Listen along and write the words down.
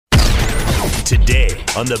today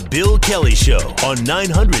on The Bill Kelly Show on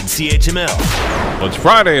 900 CHML. Well, it's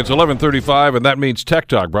Friday, it's 11:35, and that means Tech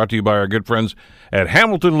Talk, brought to you by our good friends at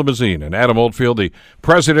Hamilton Limousine. And Adam Oldfield, the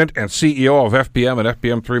president and CEO of FPM and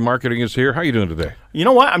FPM3 Marketing, is here. How are you doing today? You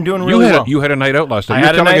know what? I'm doing really well. You had a night out last night.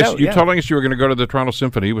 You're telling us you were going to go to the Toronto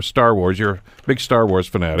Symphony with Star Wars. You're a big Star Wars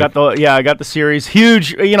fanatic. I got the series.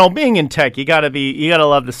 Huge. You know, being in tech, you gotta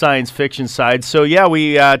love the science fiction side. So yeah,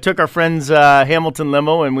 we took our friends Hamilton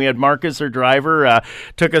Limo, and we had Marcus, our driver,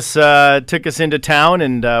 took us into town,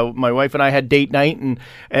 and my wife and I had date night, and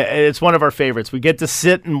it's one of our favorites. We get to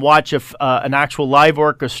sit and watch an actual live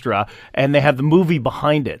orchestra, and they have the movie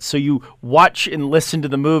behind it. So you watch and listen to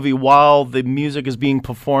the movie while the music is being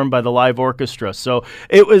performed by the live orchestra. So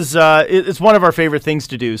it was it's one of our favorite things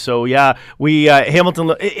to do. So yeah, we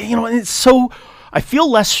Hamilton, it's so. I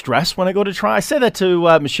feel less stressed when I go to Toronto. I said that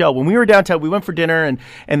to Michelle when we were downtown. We went for dinner,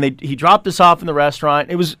 and he dropped us off in the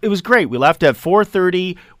restaurant. It was great. We left at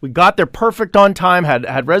 4:30. We got there perfect on time.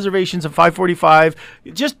 Had reservations at 5:45.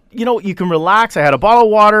 Just you can relax. I had a bottle of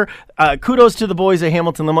water. Kudos to the boys at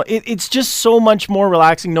Hamilton Limo. It's just so much more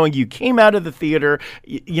relaxing knowing you came out of the theater.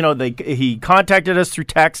 He contacted us through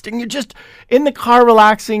text, and you're just in the car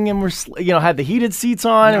relaxing, and we're had the heated seats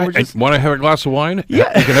on. And we're just want to have a glass of wine.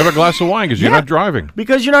 Yeah, you can have a glass of wine because you're not driving.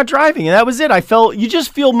 Because you're not driving, and that was it. You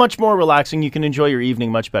just feel much more relaxing. You can enjoy your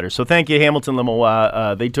evening much better. So thank you, Hamilton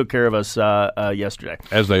Limo. They took care of us yesterday.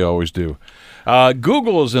 As they always do.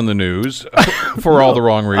 Google is in the news for all the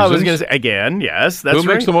wrong reasons. I was going to say, again, yes, that's right.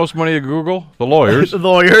 Who makes the most money at Google? The lawyers. The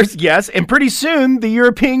lawyers, yes. And pretty soon, the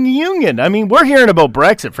European Union. I mean, we're hearing about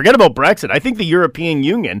Brexit. Forget about Brexit. I think the European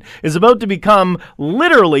Union is about to become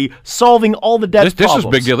literally solving all the debt problems. This is a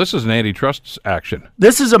big deal. This is an antitrust action.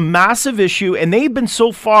 This is a massive issue, and they've been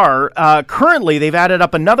so far, currently, they've added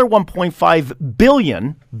up another 1.5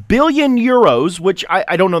 billion euros, which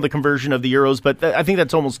I don't know the conversion of the euros, but I think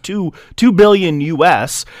that's almost 2 billion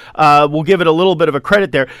US. We'll give it a little bit of a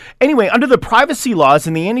credit there. Anyway, under the privacy laws,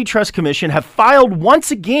 and the Antitrust Commission have filed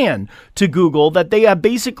once again to Google that they have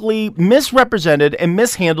basically misrepresented and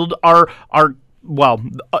mishandled our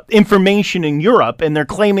information in Europe, and they're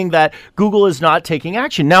claiming that Google is not taking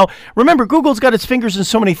action. Now, remember, Google's got its fingers in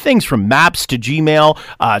so many things, from Maps to Gmail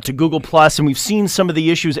to Google+, and we've seen some of the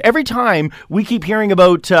issues. Every time we keep hearing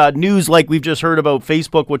about news like we've just heard about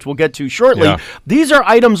Facebook, which we'll get to shortly, these are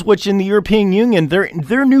items which in the European Union,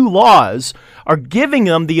 their new laws are giving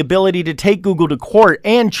them the ability to take Google to court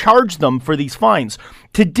and charge them for these fines.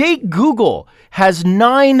 To date, Google has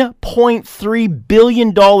 $9.3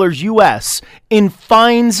 billion US in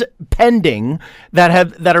fines pending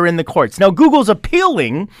that are in the courts. Now, Google's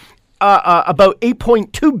appealing about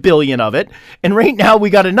 8.2 billion of it, and right now we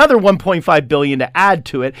got another 1.5 billion to add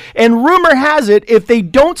to it. And rumor has it, if they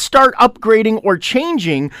don't start upgrading or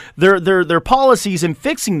changing their policies and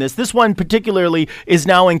fixing this one particularly is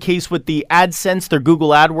now in case with the AdSense, their Google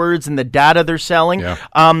AdWords, and the data they're selling.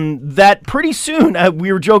 That pretty soon,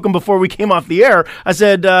 we were joking before we came off the air. I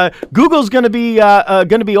said Google's going to be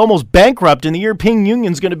almost bankrupt, and the European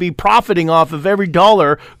Union's going to be profiting off of every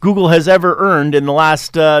dollar Google has ever earned in the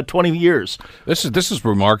last 20 years. This is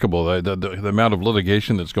remarkable, the amount of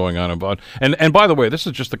litigation that's going on about. And by the way, this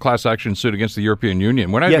is just a class action suit against the European Union.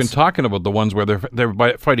 We're not even talking about the ones where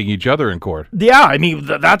they're fighting each other in court. Yeah, I mean,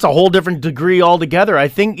 that's a whole different degree altogether. I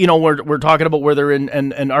think, we're talking about where they're in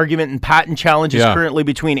an argument and patent challenges currently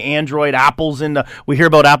between Android, Apple's, and we hear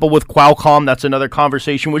about Apple with Qualcomm. That's another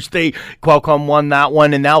conversation, which Qualcomm won that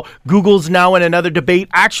one, and now Google's now in another debate.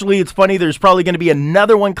 Actually, it's funny, there's probably going to be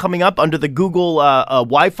another one coming up under the Google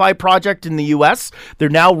Wi-Fi project in the U.S. They're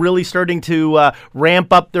now really starting to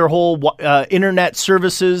ramp up their whole internet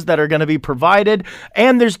services that are going to be provided.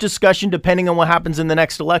 And there's discussion, depending on what happens in the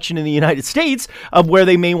next election in the United States, of where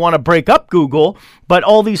they may want to break up Google. But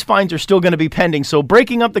all these fines are still going to be pending. So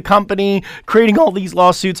breaking up the company, creating all these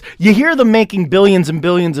lawsuits, you hear them making billions and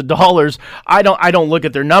billions of dollars. I don't look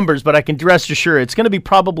at their numbers, but I can rest assured it's going to be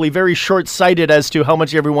probably very short-sighted as to how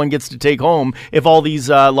much everyone gets to take home if all these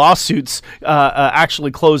lawsuits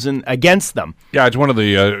actually close against them. Yeah, it's one of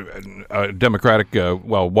the Democratic,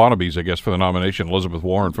 wannabes, I guess, for the nomination, Elizabeth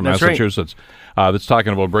Warren from Massachusetts, that's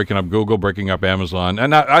talking about breaking up Google, breaking up Amazon.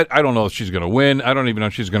 And I don't know if she's going to win. I don't even know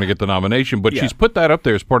if she's going to get the nomination. information, but Yeah. she's put that up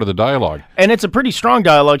there as part of the dialogue. And it's a pretty strong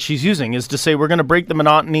dialogue she's using, is to say we're going to break the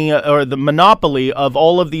monotony or the monopoly of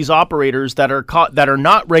all of these operators that are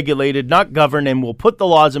not regulated, not governed, and we'll put the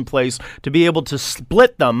laws in place to be able to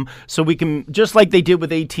split them, so we can, just like they did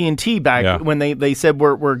with AT&T back when they said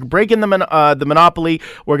we're breaking the monopoly,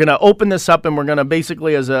 we're going to open this up, and we're going to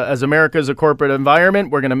basically, as America as a corporate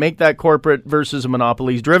environment, we're going to make that corporate versus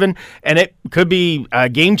monopolies driven, and it could be a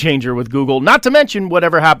game changer with Google, not to mention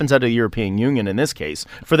whatever happens out of the European Union in this case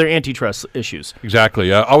for their antitrust issues.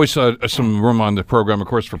 Exactly. Always some room on the program, of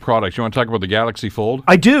course, for products. You want to talk about the Galaxy Fold?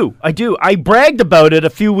 I do. I bragged about it a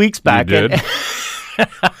few weeks back. You did?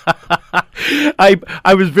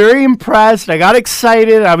 I was very impressed. I got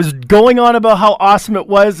excited. I was going on about how awesome it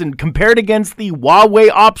was, and compared against the Huawei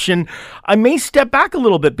option, I may step back a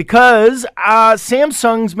little bit because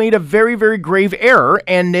Samsung's made a very, very grave error,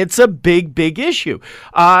 and it's a big, big issue.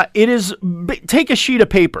 It is, take a sheet of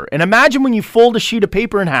paper, and imagine when you fold a sheet of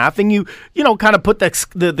paper in half, and you kind of put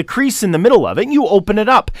the crease in the middle of it, and you open it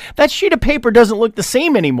up. That sheet of paper doesn't look the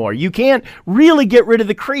same anymore. You can't really get rid of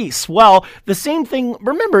the crease. Well, the same thing,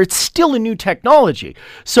 remember, it's still a new technology.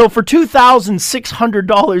 So for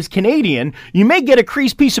 $2,600 Canadian, you may get a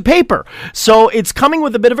creased piece of paper. So it's coming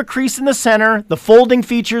with a bit of a crease in the center. The folding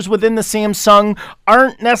features within the Samsung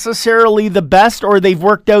aren't necessarily the best, or they've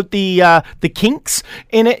worked out the kinks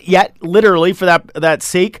in it yet, literally, for that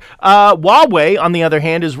sake. Huawei, on the other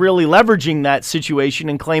hand, is really leveraging that situation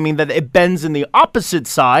and claiming that it bends in the opposite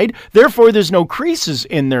side. Therefore, there's no creases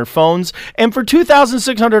in their phones. And for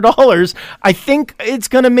 $2,600, I think it's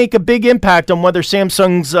going to make a big impact on whether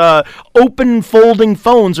Samsung's open folding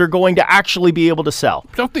phones are going to actually be able to sell.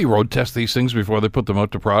 Don't they road test these things before they put them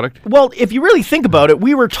out to product? Well, if you really think about it,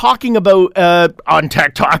 we were talking about on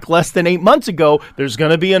Tech Talk less than 8 months ago, there's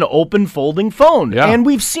going to be an open folding phone. Yeah. And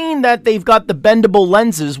we've seen that they've got the bendable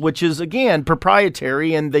lenses, which is, again,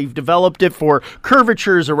 proprietary, and they've developed it for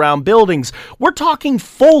curvatures around buildings. We're talking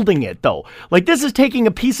folding it, though. Like, this is taking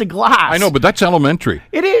a piece of glass. I know, but that's elementary.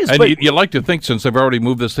 It is. And but you like to think, since they've already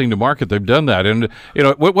moved this thing to market, they've done that. And,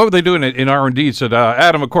 what were they doing in R&D? Said,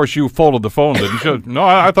 Adam, of course, you folded the phone, didn't you? No,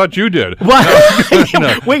 I thought you did.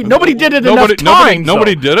 What? Wait, nobody did it enough times.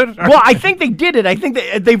 Nobody did it? Well, I think they did it. I think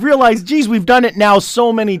they've realized, geez, we've done it now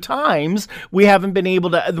so many times, we haven't been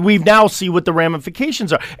able to, we now see what the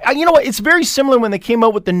ramifications are. You know what? It's very similar when they came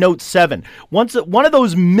out with the Note 7. One of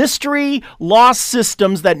those mystery lost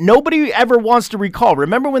systems that nobody ever wants to recall.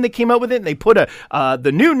 Remember when they came out with it and they put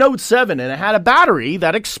the new Note 7 and it had a battery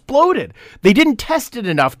that exploded. They didn't test it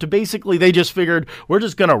enough to basically, they just figured, we're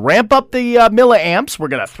just going to ramp up the milliamps, we're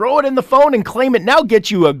going to throw it in the phone and claim it now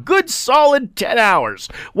gets you a good solid 10 hours.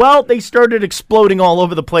 Well, they started exploding all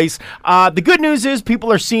over the place. The good news is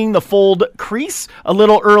people are seeing the fold crease a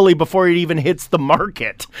little early before it even hits the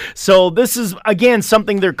market. So this is, again,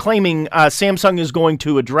 something they're claiming Samsung is going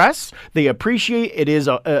to address. They appreciate it is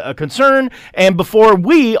a concern, and before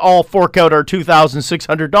we all fork out our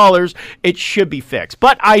 $2,600, it should be fixed.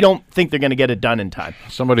 But I don't think they're going to get it done in time.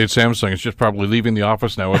 Somebody at Samsung is just probably leaving the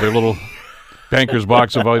office now with their little banker's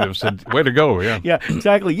box of items. Said, way to go, yeah. Yeah,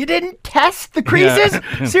 exactly. You didn't test the creases?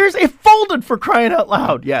 Seriously? It folded, for crying out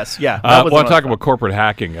loud. Yes, yeah. I want to talk about corporate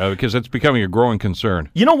hacking because it's becoming a growing concern.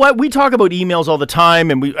 You know what? We talk about emails all the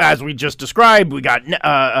time, and as we just described, we got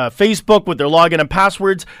Facebook with their login and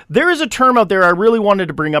passwords. There is a term out there I really wanted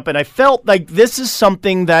to bring up, and I felt like this is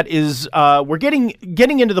something that is, we're getting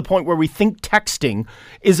into the point where we think texting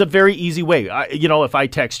is a very easy way. If I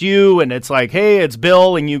text you and it's like, hey, it's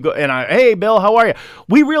Bill, and you go, and hey, Bill, how are you?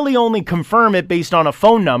 We really only confirm it based on a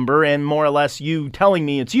phone number and more or less you telling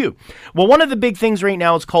me it's you. Well, one of the big things right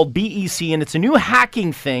now is called BEC, and it's a new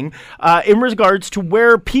hacking thing in regards to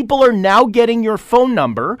where people are now getting your phone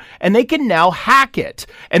number and they can now hack it,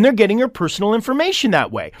 and they're getting your personal information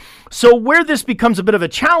that way. So where this becomes a bit of a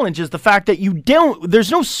challenge is the fact that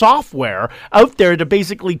there's no software out there to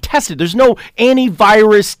basically test it. There's no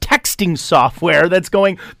antivirus texting software that's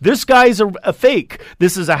going, this guy's a fake.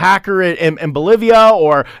 This is a hacker in Bolivia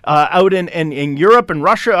or out in Europe and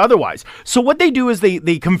Russia otherwise. So what they do is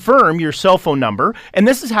they confirm your cell phone number, and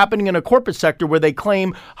this is happening in a corporate sector where they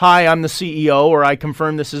claim, hi, I'm the CEO, or I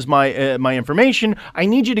confirm this is my information. I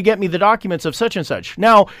need you to get me the documents of such and such.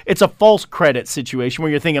 Now, it's a false credit situation where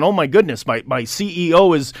you're thinking, oh my goodness, my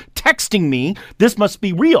CEO is texting me. This must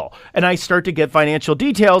be real. And I start to get financial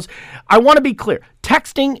details. I want to be clear.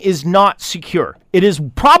 Texting is not secure. It is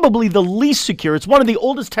probably the least secure. It's one of the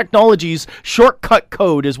oldest technologies. Shortcut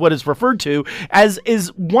code is what is referred to as is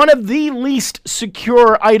one of the least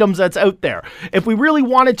secure items that's out there. If we really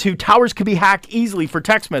wanted to, towers could be hacked easily for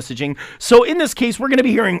text messaging. So in this case, we're going to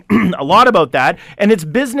be hearing a lot about that. And it's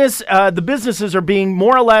business. The businesses are being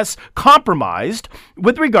more or less compromised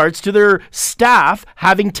with regards to their staff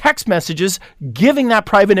having text messages giving that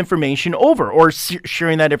private information over or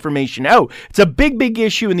sharing that information out. It's a big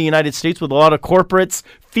issue in the United States with a lot of corporates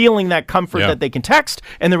feeling that comfort that they can text.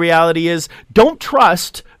 And the reality is, don't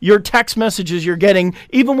trust your text messages you're getting,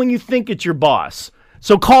 even when you think it's your boss.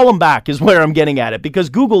 So call them back is where I'm getting at it, because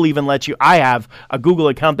Google even lets you. I have a Google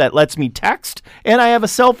account that lets me text, and I have a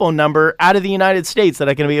cell phone number out of the United States that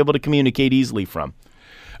I can be able to communicate easily from.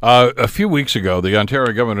 A few weeks ago, the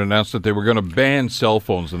Ontario government announced that they were going to ban cell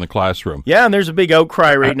phones in the classroom. Yeah, and there's a big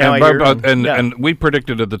outcry right now. And we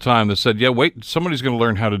predicted at the time, they said, wait, somebody's going to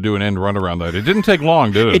learn how to do an end run around that. It didn't take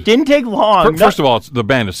long, did it? It didn't take long. First of all, the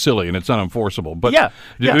ban is silly and it's unenforceable. But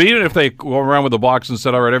even if they go around with a box and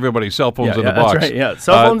said, all right, everybody, cell phones in the box. That's right, yeah,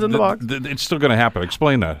 cell phones in the box. It's still going to happen.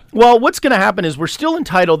 Explain that. Well, what's going to happen is we're still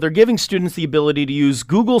entitled. They're giving students the ability to use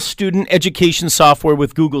Google Student Education software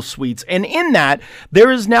with Google Suites. And in that, there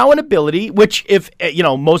is now an ability, which if,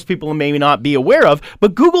 most people may not be aware of,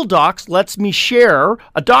 but Google Docs lets me share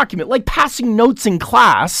a document like passing notes in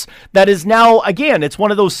class that is now, again, it's one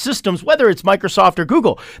of those systems, whether it's Microsoft or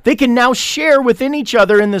Google, they can now share within each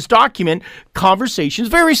other in this document conversations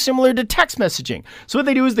very similar to text messaging. So what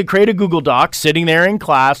they do is they create a Google Doc sitting there in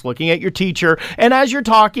class looking at your teacher, and as you're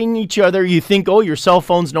talking each other, you think, oh, your cell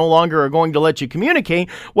phones no longer are going to let you communicate.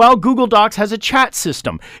 Well, Google Docs has a chat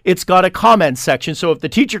system. It's got a comment section, so if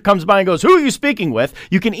the teacher comes by and goes, who are you speaking with?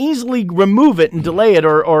 You can easily remove it and delay it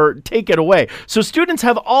or take it away. So students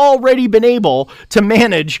have already been able to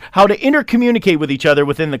manage how to intercommunicate with each other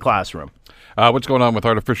within the classroom. What's going on with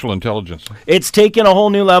artificial intelligence? It's taken a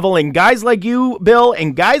whole new level, and guys like you, Bill,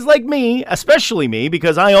 and guys like me, especially me,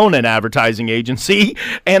 because I own an advertising agency,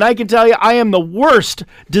 and I can tell you I am the worst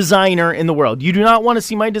designer in the world. You do not want to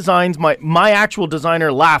see my designs. My actual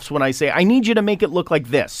designer laughs when I say, I need you to make it look like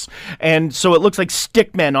this. And so it looks like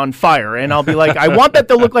stickmen on fire, and I'll be like, I want that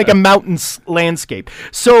to look like a mountain landscape.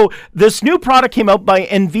 So this new product came out by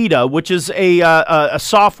NVIDIA, which is a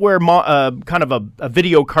software kind of a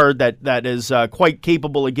video card that is quite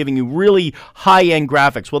capable of giving you really high-end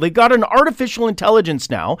graphics. Well, they've got an artificial intelligence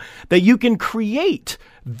now that you can create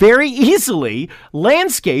very easily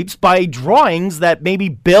landscapes by drawings that maybe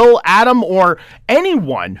Bill, Adam, or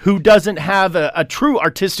anyone who doesn't have a true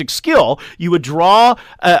artistic skill, you would draw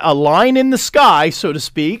a line in the sky, so to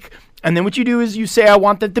speak. And then what you do is you say, I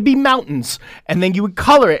want that to be mountains. And then you would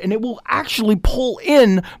color it, and it will actually pull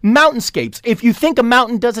in mountainscapes. If you think a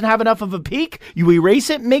mountain doesn't have enough of a peak, you erase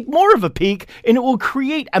it, make more of a peak, and it will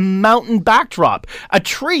create a mountain backdrop. A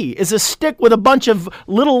tree is a stick with a bunch of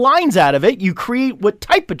little lines out of it. You create what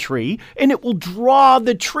type of tree, and it will draw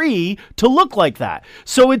the tree to look like that.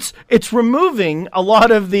 So it's removing a lot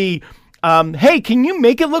of the hey, can you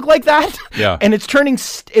make it look like that? Yeah. And it's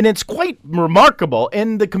and it's quite remarkable.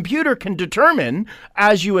 And the computer can determine,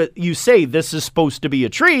 as you say, this is supposed to be a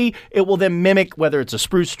tree, it will then mimic whether it's a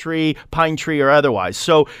spruce tree, pine tree, or otherwise.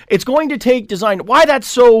 So it's going to take design. Why that's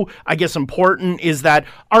so, I guess, important is that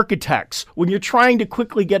architects, when you're trying to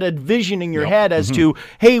quickly get a vision in your head as to,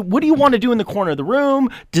 hey, what do you want to do in the corner of the room?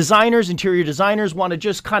 Designers, interior designers want to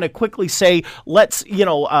just kind of quickly say, let's,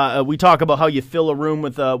 we talk about how you fill a room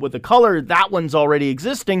with a color. That one's already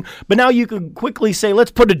existing, but now you can quickly say,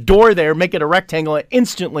 let's put a door there, make it a rectangle. It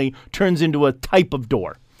instantly turns into a type of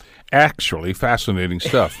door. Actually, fascinating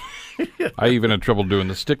stuff. I even had trouble doing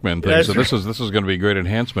the stickman thing, so this is going to be a great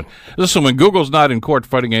enhancement. Listen, when Google's not in court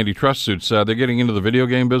fighting antitrust suits, they're getting into the video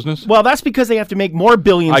game business? Well, that's because they have to make more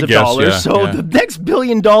billions of dollars. The next $1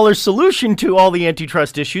 billion solution to all the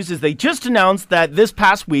antitrust issues is they just announced that this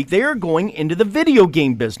past week they are going into the video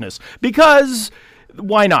game business because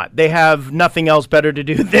why not? They have nothing else better to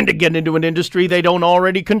do than to get into an industry they don't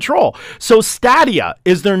already control. So Stadia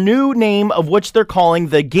is their new name, of which they're calling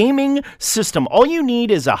the gaming system. All you need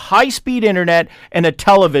is a high-speed internet and a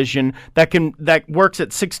television that works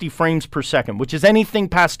at 60 frames per second, which is anything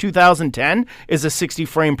past 2010 is a 60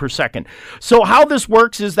 frame per second. So how this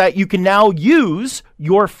works is that you can now use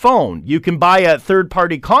your phone. You can buy a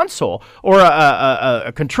third-party console or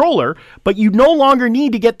a controller, but you no longer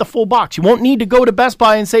need to get the full box. You won't need to go to Best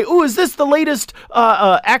Buy and say, "Ooh, is this the latest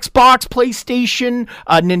Xbox, PlayStation,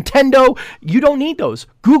 Nintendo?" You don't need those.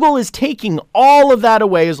 Google is taking all of that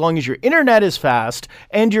away as long as your internet is fast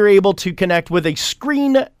and you're able to connect with a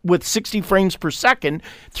screen with 60 frames per second.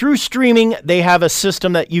 Through streaming, they have a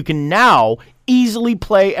system that you can now easily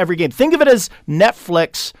play every game. Think of it as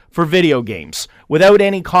Netflix for video games without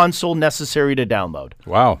any console necessary to download.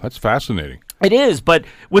 Wow, that's fascinating. It is, but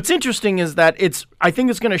what's interesting is that I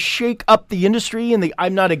think it's going to shake up the industry. And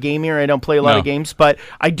I'm not a gamer; I don't play a lot of games, but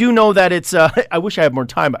I do know that it's. I wish I had more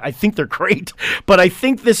time. I think they're great, but I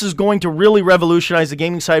think this is going to really revolutionize the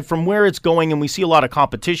gaming side from where it's going. And we see a lot of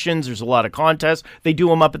competitions. There's a lot of contests. They do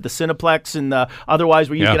them up at the Cineplex and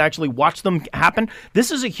otherwise, where you can actually watch them happen.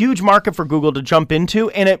 This is a huge market for Google to jump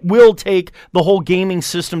into, and it will take the whole gaming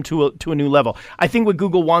system to a new level. I think what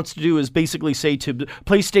Google wants to do is basically say to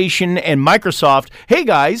PlayStation and Microsoft, hey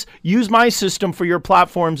guys, use my system for your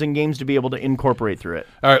platforms and games to be able to incorporate through it.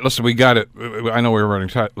 All right, listen, we got it. I know we're running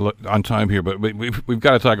on time here, but we've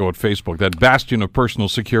got to talk about Facebook, that bastion of personal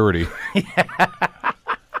security.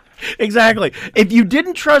 Exactly. If you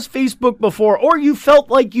didn't trust Facebook before, or you felt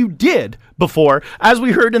like you did before, as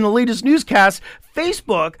we heard in the latest newscast,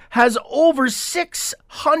 Facebook has over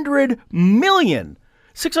 600 million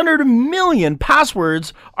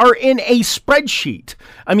passwords are in a spreadsheet.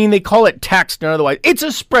 I mean, they call it text and otherwise. It's a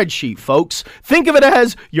spreadsheet, folks. Think of it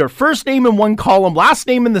as your first name in one column, last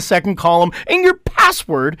name in the second column, and your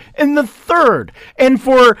password in the third. And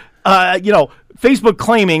for, Facebook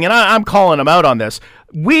claiming, and I'm calling them out on this,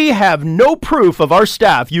 we have no proof of our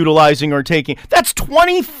staff utilizing or taking. That's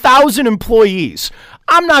 20,000 employees.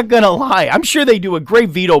 I'm not going to lie. I'm sure they do a great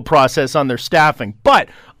veto process on their staffing, but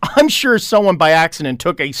I'm sure someone by accident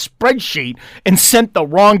took a spreadsheet and sent the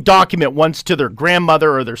wrong document once to their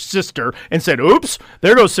grandmother or their sister and said, oops,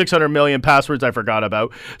 there goes 600 million passwords I forgot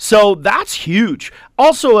about. So that's huge.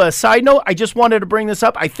 Also, a side note, I just wanted to bring this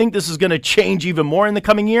up. I think this is going to change even more in the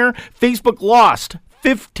coming year. Facebook lost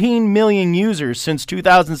 15 million users since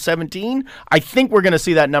 2017. I think we're going to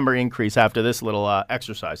see that number increase after this little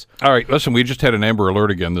exercise. All right, listen, we just had an Amber Alert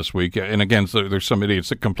again this week. And again, there's some idiots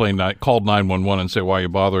that called 911 and say, why are you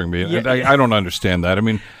bothering me? Yeah. I don't understand that. I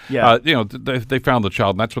mean, they found the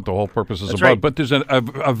child, and that's what the whole purpose is about. Right. But there's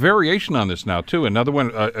a variation on this now, too. Another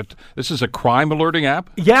one, this is a crime alerting app?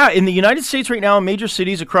 Yeah, in the United States right now, in major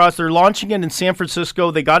cities across, they're launching it in San Francisco.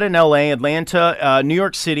 They got it in L.A., Atlanta, New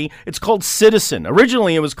York City. It's called Citizen.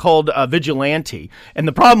 Originally, it was called Vigilante, and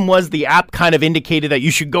the problem was the app kind of indicated that you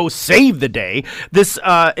should go save the day. This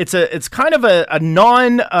it's kind of a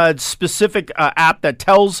non-specific app that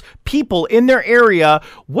tells people in their area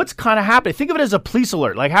what's kind of happening. Think of it as a police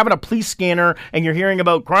alert, like having a police scanner, and you're hearing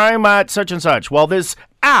about crime at such and such. Well, this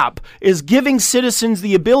app is giving citizens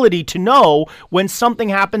the ability to know when something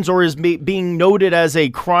happens or is being noted as a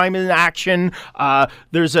crime in action.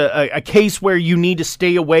 There's a case where you need to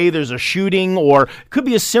stay away. There's a shooting, or it could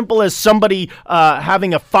be as simple as somebody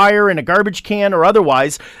having a fire in a garbage can or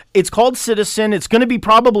otherwise. It's called Citizen. It's going to be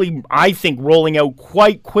probably, I think, rolling out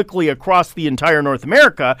quite quickly across the entire North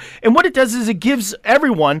America. And what it does is it gives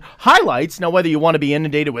everyone highlights. Now, whether you want to be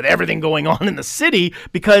inundated with everything going on in the city,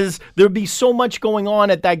 because there'd be so much going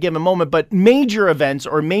on at that given moment, but major events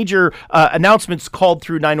or major announcements called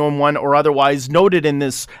through 911 or otherwise noted in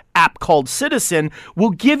this app called Citizen will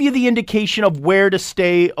give you the indication of where to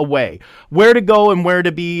stay away, where to go, and where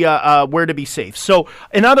to be safe. So,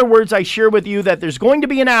 in other words, I share with you that there's going to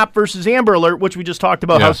be an app versus Amber Alert, which we just talked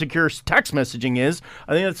about how secure text messaging is.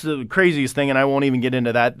 I think that's the craziest thing, and I won't even get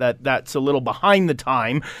into that. That's a little behind the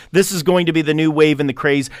time. This is going to be the new wave and the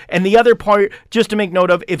craze. And the other part, just to make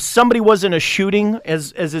note of, if somebody was in a shooting,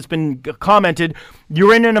 as it's been commented,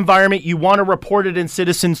 you're in an environment, you want to report it in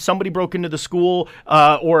Citizen, somebody broke into the school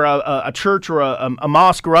or a church or a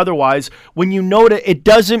mosque or otherwise, when you note it, it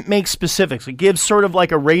doesn't make specifics. It gives sort of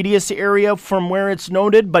like a radius area from where it's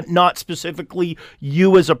noted, but not specifically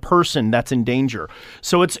you as a person that's in danger.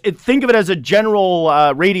 So think of it as a general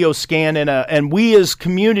radio scan, and we as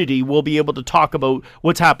community will be able to talk about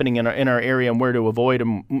what's happening in our area and where to avoid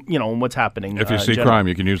and what's happening. If you see crime,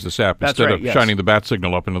 you can use this app instead of shining the bat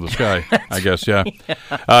signal up into the sky. I guess, yeah.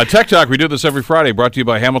 Tech Talk, we do this every Friday, brought to you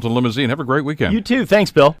by Hamilton Limousine. Have a great weekend. You too.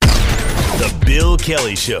 Thanks, Bill. The Bill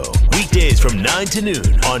Kelly Show, weekdays from 9 to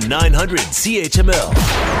noon on 900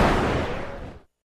 CHML.